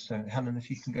areas. So Helen,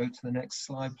 if you can go to the next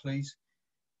slide, please.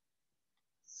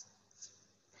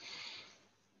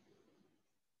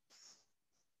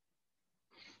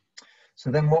 So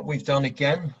then what we've done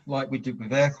again, like we did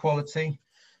with air quality,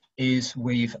 is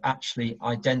we've actually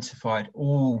identified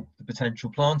all the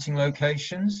potential planting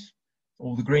locations,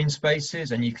 all the green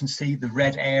spaces, and you can see the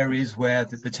red areas where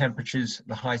the temperatures,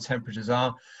 the high temperatures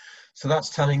are. So that's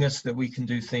telling us that we can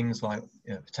do things like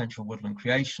potential woodland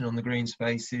creation on the green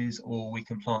spaces, or we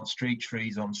can plant street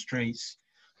trees on streets,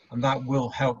 and that will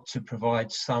help to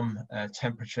provide some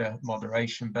temperature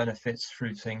moderation benefits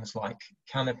through things like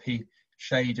canopy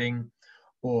shading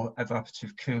or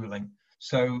evaporative cooling.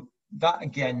 So that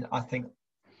again,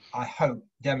 I hope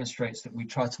demonstrates that we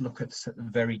try to look at this at a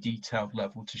very detailed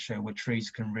level to show where trees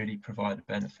can really provide a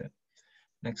benefit.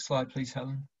 Next slide, please,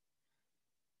 Helen.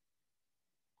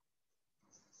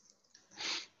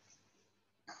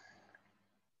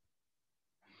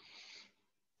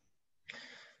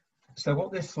 So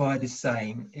what this slide is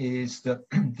saying is that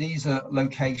these are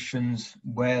locations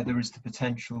where there is the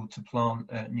potential to plant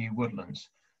new woodlands,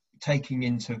 taking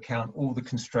into account all the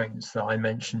constraints that I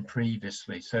mentioned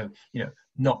previously. So, you know,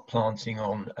 not planting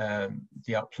on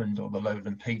the upland or the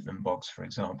lowland peatland bogs, for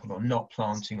example, or not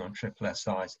planting on triple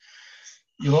SIs.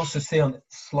 You'll also see on the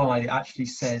slide, it actually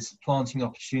says planting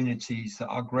opportunities that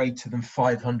are greater than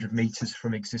 500 metres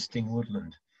from existing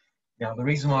woodland. Now, the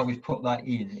reason why we've put that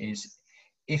in is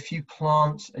if you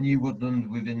plant a new woodland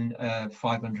within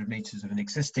 500 metres of an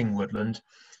existing woodland,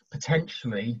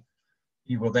 potentially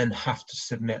you will then have to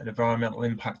submit an environmental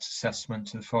impact assessment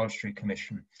to the Forestry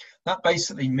Commission. That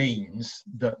basically means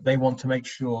that they want to make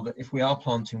sure that if we are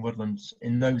planting woodlands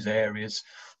in those areas,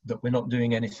 that we're not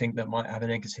doing anything that might have a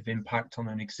negative impact on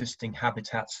an existing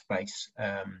habitat space.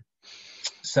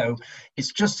 So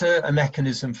it's just a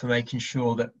mechanism for making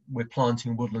sure that we're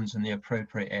planting woodlands in the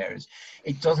appropriate areas.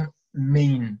 It doesn't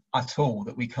mean at all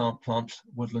that we can't plant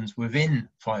woodlands within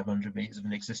 500 metres of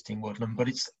an existing woodland, but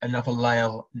it's another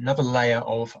layer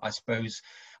of, I suppose,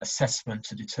 assessment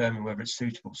to determine whether it's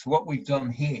suitable. So what we've done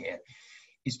here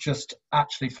is just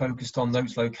actually focused on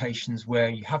those locations where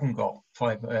you haven't got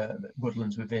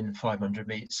woodlands within 500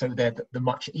 metres. So they're the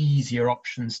much easier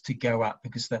options to go at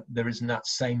because there isn't that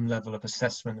same level of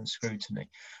assessment and scrutiny.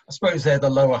 I suppose they're the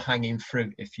lower hanging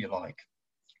fruit, if you like.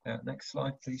 Next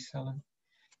slide, please, Helen.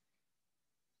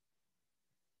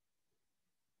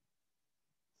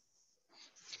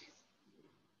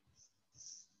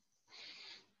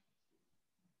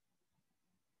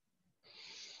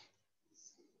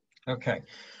 Okay,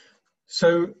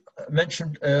 so I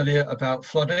mentioned earlier about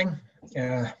flooding.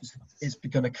 It's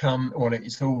going to come, well,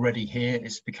 it's already here.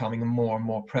 It's becoming a more and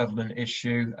more prevalent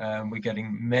issue. We're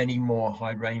getting many more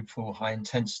high rainfall, high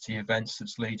intensity events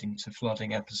that's leading to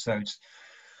flooding episodes,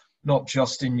 not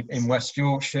just in West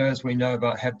Yorkshire, as we know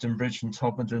about Hebden Bridge and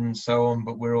Todmorden and so on,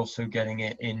 but we're also getting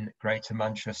it in Greater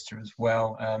Manchester as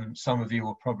well. Some of you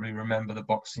will probably remember the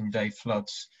Boxing Day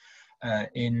floods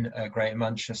in Greater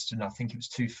Manchester, and I think it was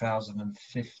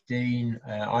 2015.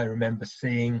 I remember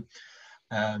seeing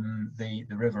the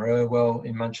River Irwell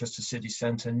in Manchester city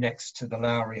centre next to the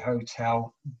Lowry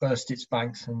Hotel burst its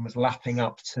banks and was lapping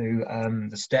up to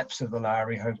the steps of the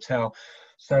Lowry Hotel.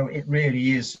 So it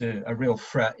really is a real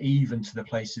threat, even to the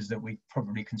places that we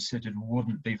probably considered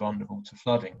wouldn't be vulnerable to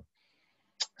flooding.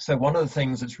 So one of the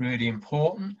things that's really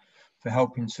important for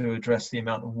helping to address the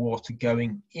amount of water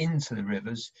going into the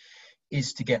rivers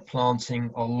is to get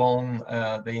planting along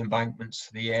the embankments,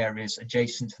 the areas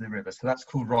adjacent to the river. So that's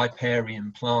called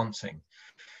riparian planting.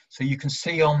 So you can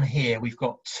see on here, we've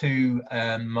got two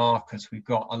markers. We've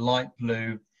got a light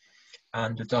blue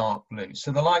and a dark blue.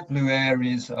 So the light blue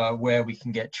areas are where we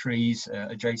can get trees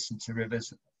adjacent to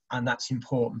rivers, and that's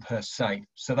important per se.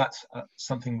 So that's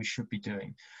something we should be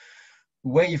doing.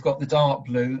 Where you've got the dark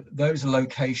blue, those are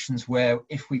locations where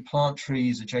if we plant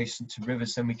trees adjacent to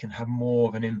rivers, then we can have more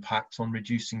of an impact on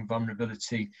reducing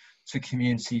vulnerability to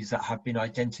communities that have been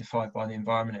identified by the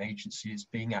Environment Agency as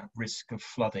being at risk of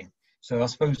flooding. So I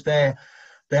suppose they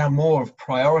are more of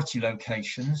priority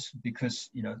locations because,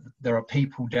 you know, there are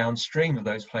people downstream of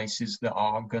those places that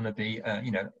are going to be,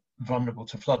 you know, vulnerable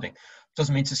to flooding.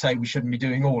 Doesn't mean to say we shouldn't be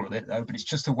doing all of it though, but it's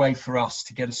just a way for us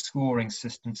to get a scoring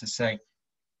system to say,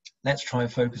 let's try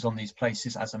and focus on these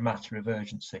places as a matter of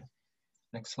urgency.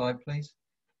 Next slide, please.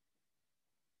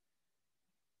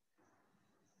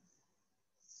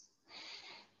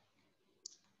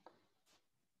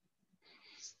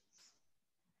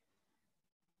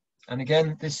 And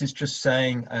again, this is just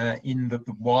saying in the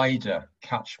wider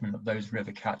catchment of those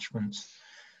river catchments,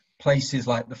 places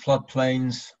like the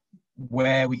floodplains,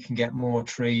 where we can get more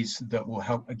trees that will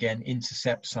help, again,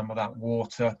 intercept some of that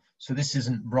water. So this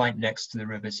isn't right next to the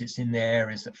rivers, it's in the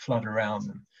areas that flood around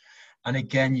them. And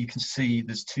again, you can see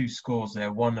there's two scores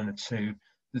there, 1 and a 2,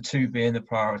 the 2 being the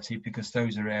priority because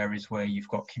those are areas where you've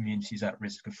got communities at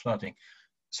risk of flooding.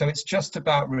 So it's just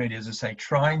about really, as I say,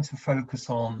 trying to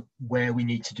focus on where we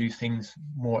need to do things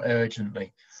more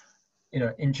urgently. You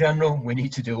know, in general, we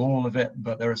need to do all of it,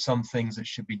 but there are some things that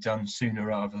should be done sooner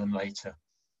rather than later.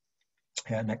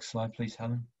 Yeah, next slide, please,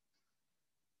 Helen.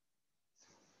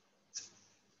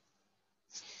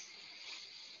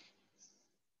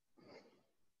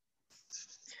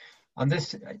 And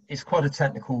this is quite a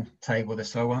technical table,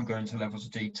 this, so I won't go into levels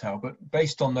of detail, but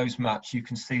based on those maps, you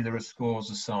can see there are scores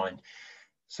assigned.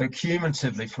 So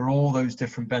cumulatively, for all those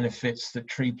different benefits that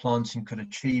tree planting could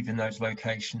achieve in those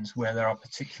locations where there are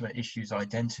particular issues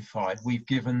identified, we've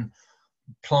given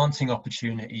planting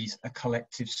opportunities a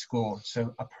collective score,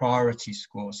 so a priority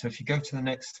score. So if you go to the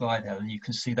next slide, Helen, you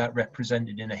can see that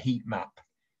represented in a heat map.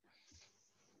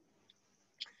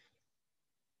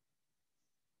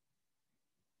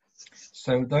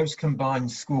 So those combined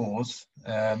scores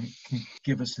can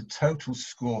give us a total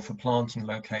score for planting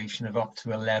location of up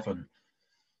to 11.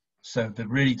 So the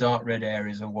really dark red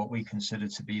areas are what we consider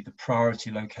to be the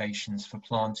priority locations for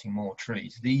planting more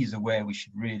trees. These are where we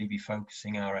should really be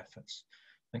focusing our efforts.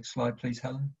 Next slide, please,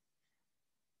 Helen.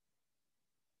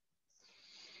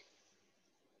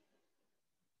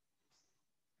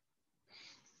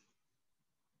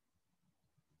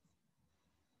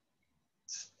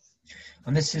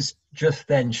 And this is just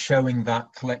then showing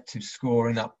that collective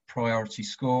scoring, that priority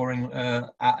scoring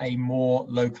at a more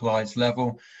localized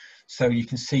level. So you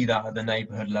can see that at the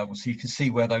neighborhood level. So you can see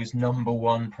where those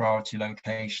 #1 priority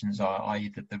locations are, i.e.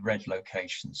 the red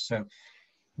locations. So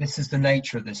this is the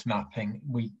nature of this mapping.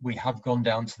 We have gone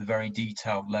down to the very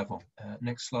detailed level.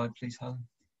 Next slide, please, Helen.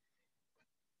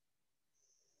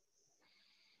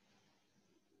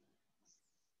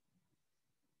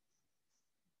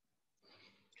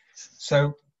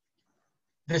 So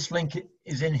this link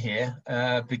is in here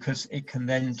because it can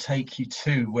then take you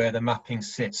to where the mapping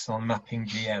sits on Mapping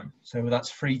GM. So that's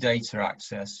free data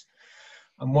access.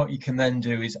 And what you can then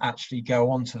do is actually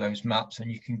go onto those maps and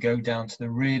you can go down to the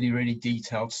really, really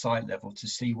detailed site level to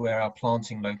see where our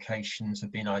planting locations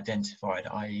have been identified,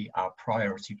 i.e. our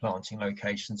priority planting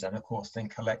locations, and of course then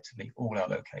collectively all our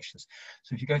locations.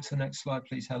 So if you go to the next slide,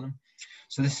 please, Helen.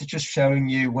 So this is just showing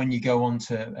you when you go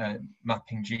onto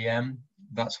Mapping GM,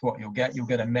 that's what you'll get. You'll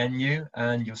get a menu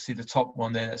and you'll see the top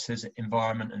one there that says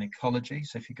Environment and Ecology.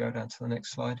 So if you go down to the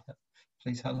next slide,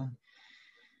 please, Helen.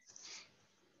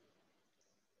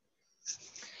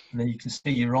 And then you can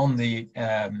see you're on the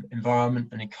Environment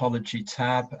and Ecology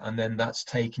tab, and then that's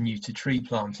taking you to tree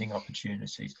planting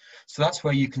opportunities. So that's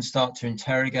where you can start to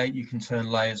interrogate, you can turn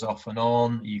layers off and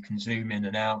on, you can zoom in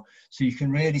and out. So you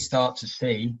can really start to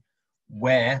see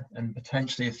where, and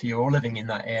potentially if you're living in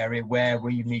that area, where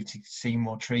you need to see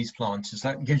more trees planted. So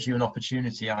that gives you an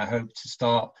opportunity, I hope, to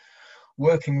start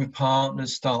working with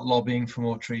partners, start lobbying for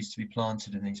more trees to be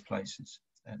planted in these places.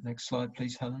 Next slide,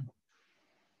 please, Helen.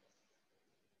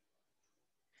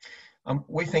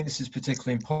 We think this is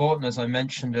particularly important, as I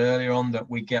mentioned earlier on, that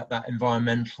we get that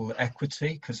environmental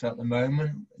equity, because at the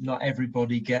moment, not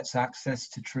everybody gets access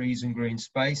to trees and green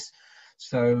space.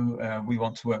 So we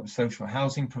want to work with social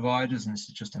housing providers, and this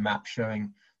is just a map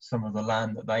showing some of the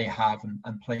land that they have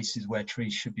and places where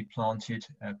trees should be planted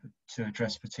to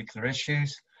address particular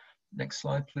issues. Next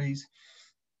slide, please.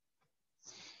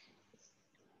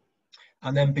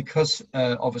 And then because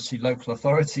obviously local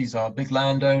authorities are big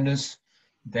landowners,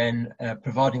 then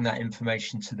providing that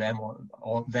information to them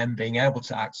or them being able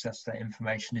to access that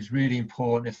information is really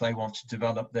important if they want to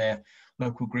develop their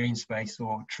local green space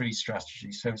or tree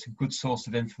strategy. So it's a good source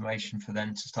of information for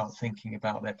them to start thinking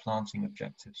about their planting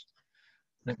objectives.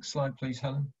 Next slide, please,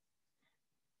 Helen.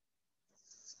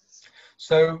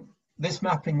 So this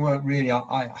mapping work really,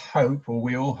 I hope, or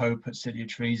we all hope at City of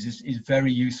Trees, is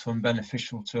very useful and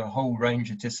beneficial to a whole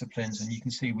range of disciplines. And you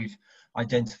can see we've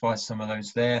identified some of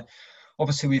those there.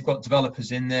 Obviously, we've got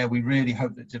developers in there. We really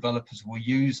hope that developers will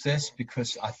use this,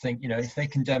 because I think, you know, if they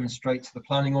can demonstrate to the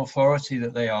planning authority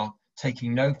that they are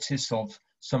taking notice of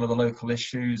some of the local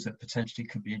issues that potentially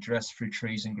could be addressed through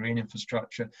trees and green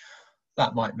infrastructure,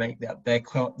 that might make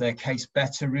their case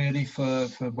better, really, for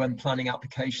when planning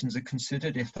applications are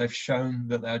considered, if they've shown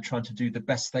that they're trying to do the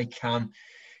best they can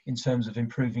in terms of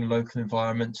improving local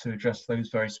environment to address those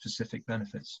very specific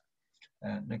benefits.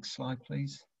 Next slide,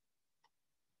 please.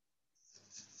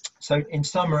 So in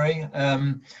summary,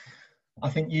 I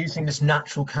think using this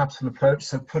natural capital approach,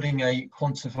 so putting a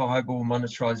quantifiable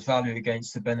monetarised value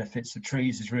against the benefits of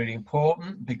trees, is really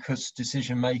important, because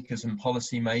decision makers and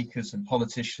policy makers and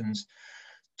politicians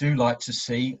do like to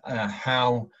see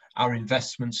how our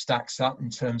investment stacks up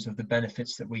in terms of the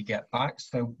benefits that we get back.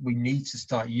 So we need to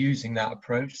start using that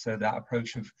approach, so that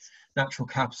approach of natural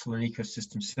capital and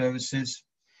ecosystem services.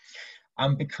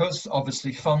 And because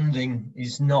obviously funding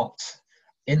is not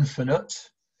infinite,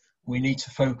 we need to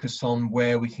focus on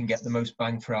where we can get the most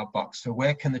bang for our buck. So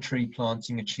where can the tree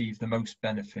planting achieve the most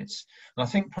benefits? And I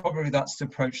think probably that's the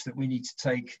approach that we need to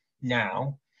take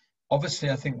now. Obviously,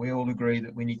 I think we all agree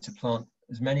that we need to plant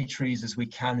as many trees as we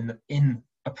can in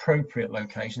appropriate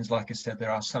locations. Like I said,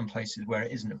 there are some places where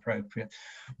it isn't appropriate,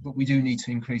 but we do need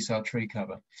to increase our tree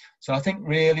cover. So I think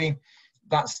really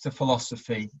that's the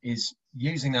philosophy, is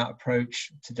using that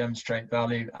approach to demonstrate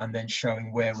value and then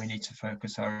showing where we need to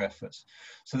focus our efforts.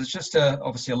 So there's just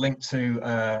obviously a link to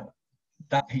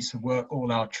that piece of work,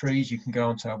 All Our Trees. You can go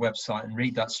onto our website and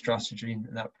read that strategy, and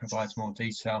that provides more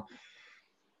detail.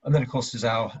 And then of course there's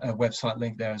our website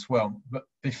link there as well. But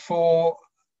before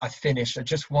I finish, I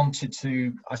just wanted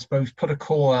to, I suppose, put a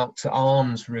call out to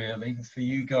arms, really, for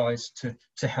you guys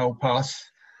to help us.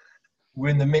 We're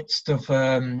in the midst of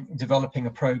developing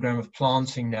a program of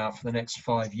planting now for the next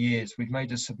 5 years. We've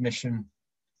made a submission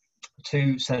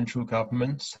to central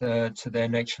government, to their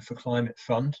Nature for Climate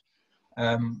Fund,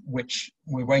 which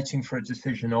we're waiting for a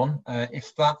decision on.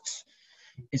 If that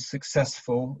is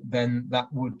successful, then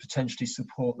that would potentially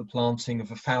support the planting of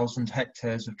 1,000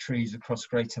 hectares of trees across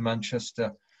Greater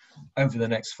Manchester over the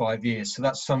next 5 years. So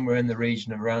that's somewhere in the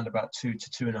region of around about 2 to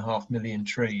 2.5 million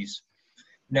trees.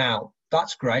 Now,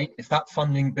 that's great. If that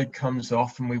funding bid comes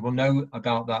off, and we will know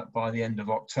about that by the end of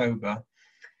October,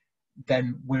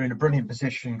 then we're in a brilliant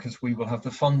position, because we will have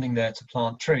the funding there to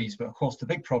plant trees. But of course, the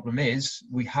big problem is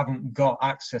we haven't got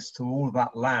access to all of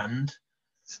that land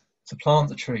to plant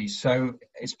the trees. So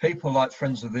it's people like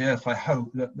Friends of the Earth, I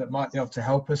hope, that might be able to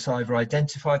help us either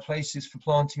identify places for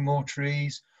planting more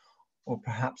trees, or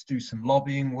perhaps do some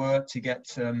lobbying work to get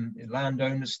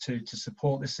landowners to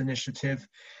support this initiative.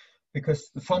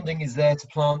 Because the funding is there to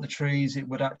plant the trees, it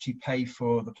would actually pay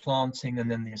for the planting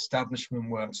and then the establishment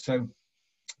work. So,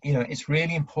 you know, it's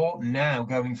really important now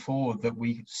going forward that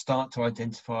we start to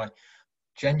identify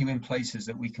genuine places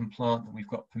that we can plant, that we've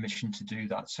got permission to do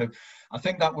that. So I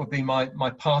think that would be my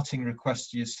parting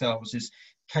request to yourselves, is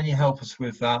can you help us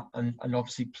with that? And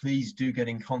obviously, please do get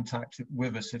in contact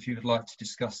with us if you would like to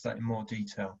discuss that in more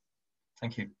detail.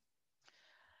 Thank you.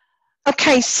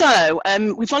 Okay, so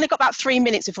we've only got about 3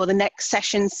 minutes before the next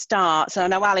session starts. And I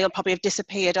know Ali will probably have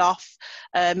disappeared off,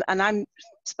 and I'm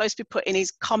supposed to be putting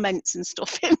his comments and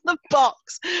stuff in the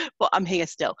box, but I'm here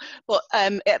still. But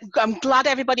I'm glad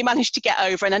everybody managed to get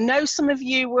over, and I know some of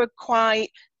you were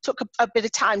took a bit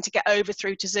of time to get over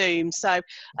through to Zoom. So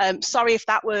sorry if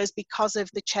that was because of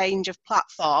the change of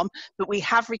platform, but we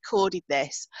have recorded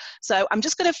this. So I'm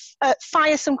just going to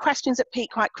fire some questions at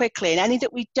Pete quite quickly, and any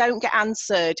that we don't get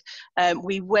answered,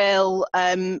 we will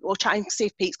we'll try and see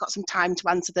if Pete's got some time to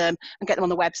answer them and get them on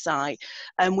the website.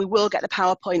 And we will get the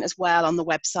PowerPoint as well on the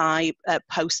website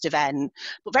post-event.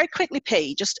 But very quickly,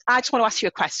 Pete, I just want to ask you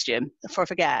a question before I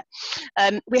forget.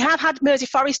 We have had Mersey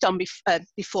Forest on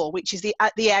before, which is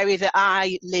the area that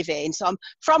I live in. So I'm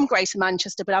from Greater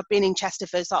Manchester, but I've been in Chester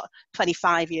for sort of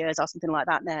 25 years or something like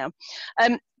that now.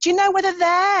 Do you know whether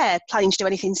they're planning to do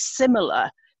anything similar?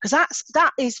 Because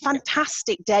that is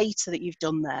fantastic data that you've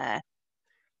done there.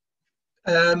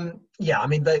 Yeah, I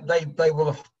mean, they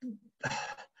will have,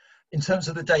 in terms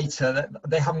of the data,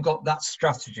 they haven't got that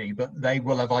strategy, but they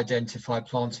will have identified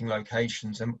planting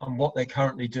locations, and what they're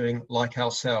currently doing, like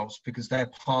ourselves, because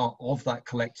they're part of that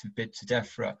collective bid to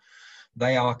DEFRA.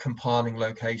 They are compiling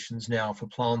locations now for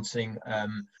planting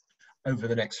over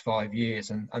the next 5 years,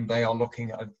 and they are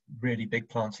looking at a really big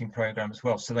planting program as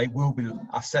well. So they will be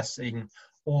assessing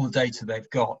all the data they've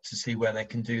got to see where they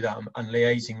can do that, and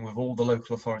liaising with all the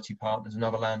local authority partners and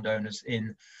other landowners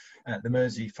in the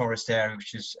Mersey Forest area,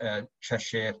 which is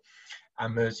Cheshire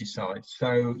and Merseyside.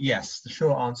 So yes, the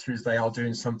short answer is they are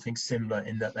doing something similar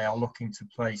in that they are looking to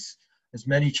place as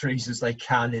many trees as they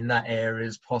can in that area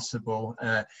as possible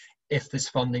if this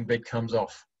funding bid comes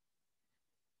off.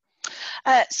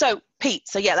 So Pete,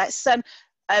 so yeah, that's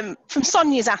from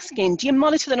Sonia's asking, do you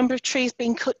monitor the number of trees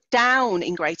being cut down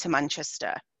in Greater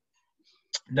Manchester?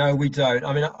 No, we don't.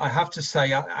 I mean, I have to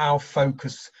say our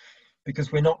focus,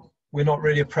 because we're not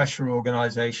really a pressure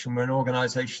organisation, we're an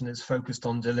organisation that's focused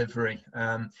on delivery.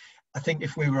 I think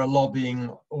if we were a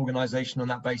lobbying organisation on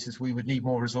that basis, we would need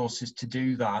more resources to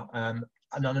do that. And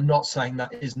I'm not saying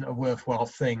that isn't a worthwhile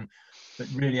thing, but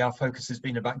really our focus has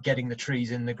been about getting the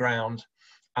trees in the ground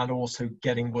and also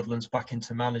getting woodlands back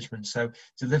into management. So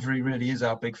delivery really is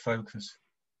our big focus.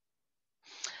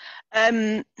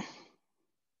 The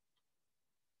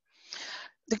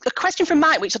question from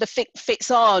Mike, which sort of fits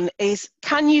on, is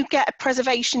can you get a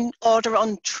preservation order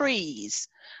on trees?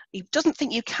 He doesn't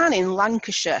think you can in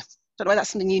Lancashire. Don't know whether that's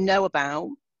something you know about.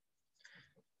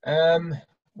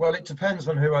 Well, it depends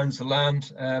on who owns the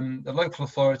land. The local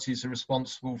authorities are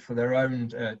responsible for their own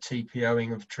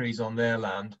TPOing of trees on their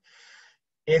land.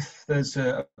 If there's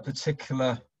a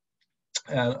particular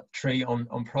tree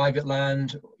on private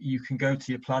land, you can go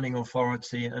to your planning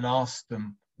authority and ask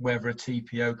them whether a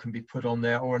TPO can be put on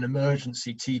there, or an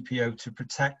emergency TPO to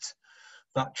protect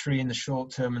that tree in the short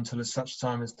term until such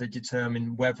time as they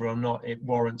determine whether or not it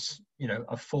warrants, you know,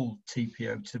 a full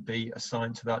TPO to be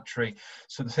assigned to that tree.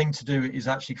 So the thing to do is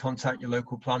actually contact your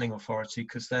local planning authority,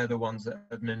 because they're the ones that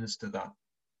administer that.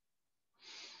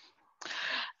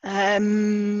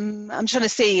 I'm trying to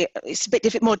see. It's a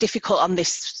bit more difficult on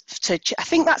this. I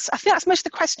think that's most of the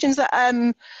questions that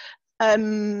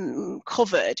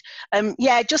covered.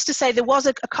 Yeah, just to say, there was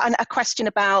a question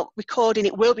about recording.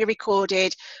 It will be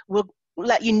recorded. We'll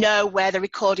let you know where the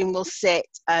recording will sit.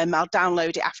 I'll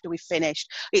download it after we've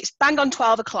finished. It's bang on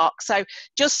 12 o'clock. So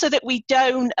just so that we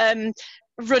don't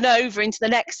run over into the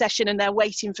next session and they're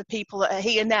waiting for people that are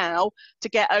here now to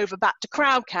get over back to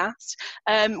Crowdcast.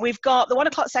 We've got the 1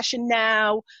 o'clock session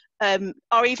now,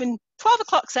 or even 12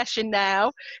 o'clock session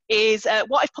now is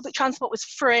what if public transport was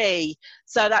free?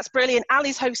 So that's brilliant.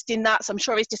 Ali's hosting that, so I'm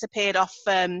sure he's disappeared off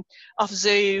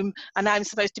Zoom, and I'm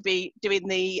supposed to be doing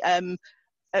the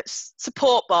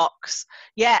support box.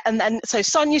 Yeah, and then so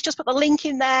Sonia's just put the link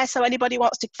in there, so anybody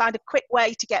wants to find a quick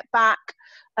way to get back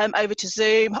over to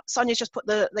Zoom, Sonia's just put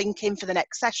the link in for the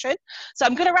next session. So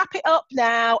I'm going to wrap it up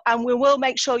now, and we will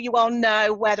make sure you all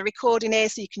know where the recording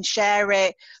is so you can share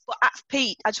it. But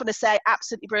Pete, I just want to say,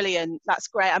 absolutely brilliant. That's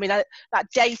great. I mean, that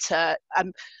data,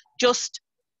 just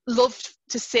love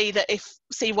to see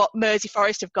what Mersey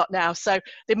Forest have got now. So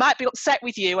they might be upset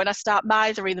with you when I start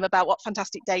mithering them about what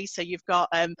fantastic data you've got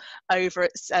over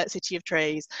at City of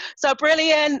Trees. So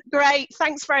brilliant, great.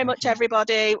 Thanks very much,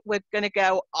 everybody. We're going to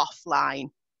go offline.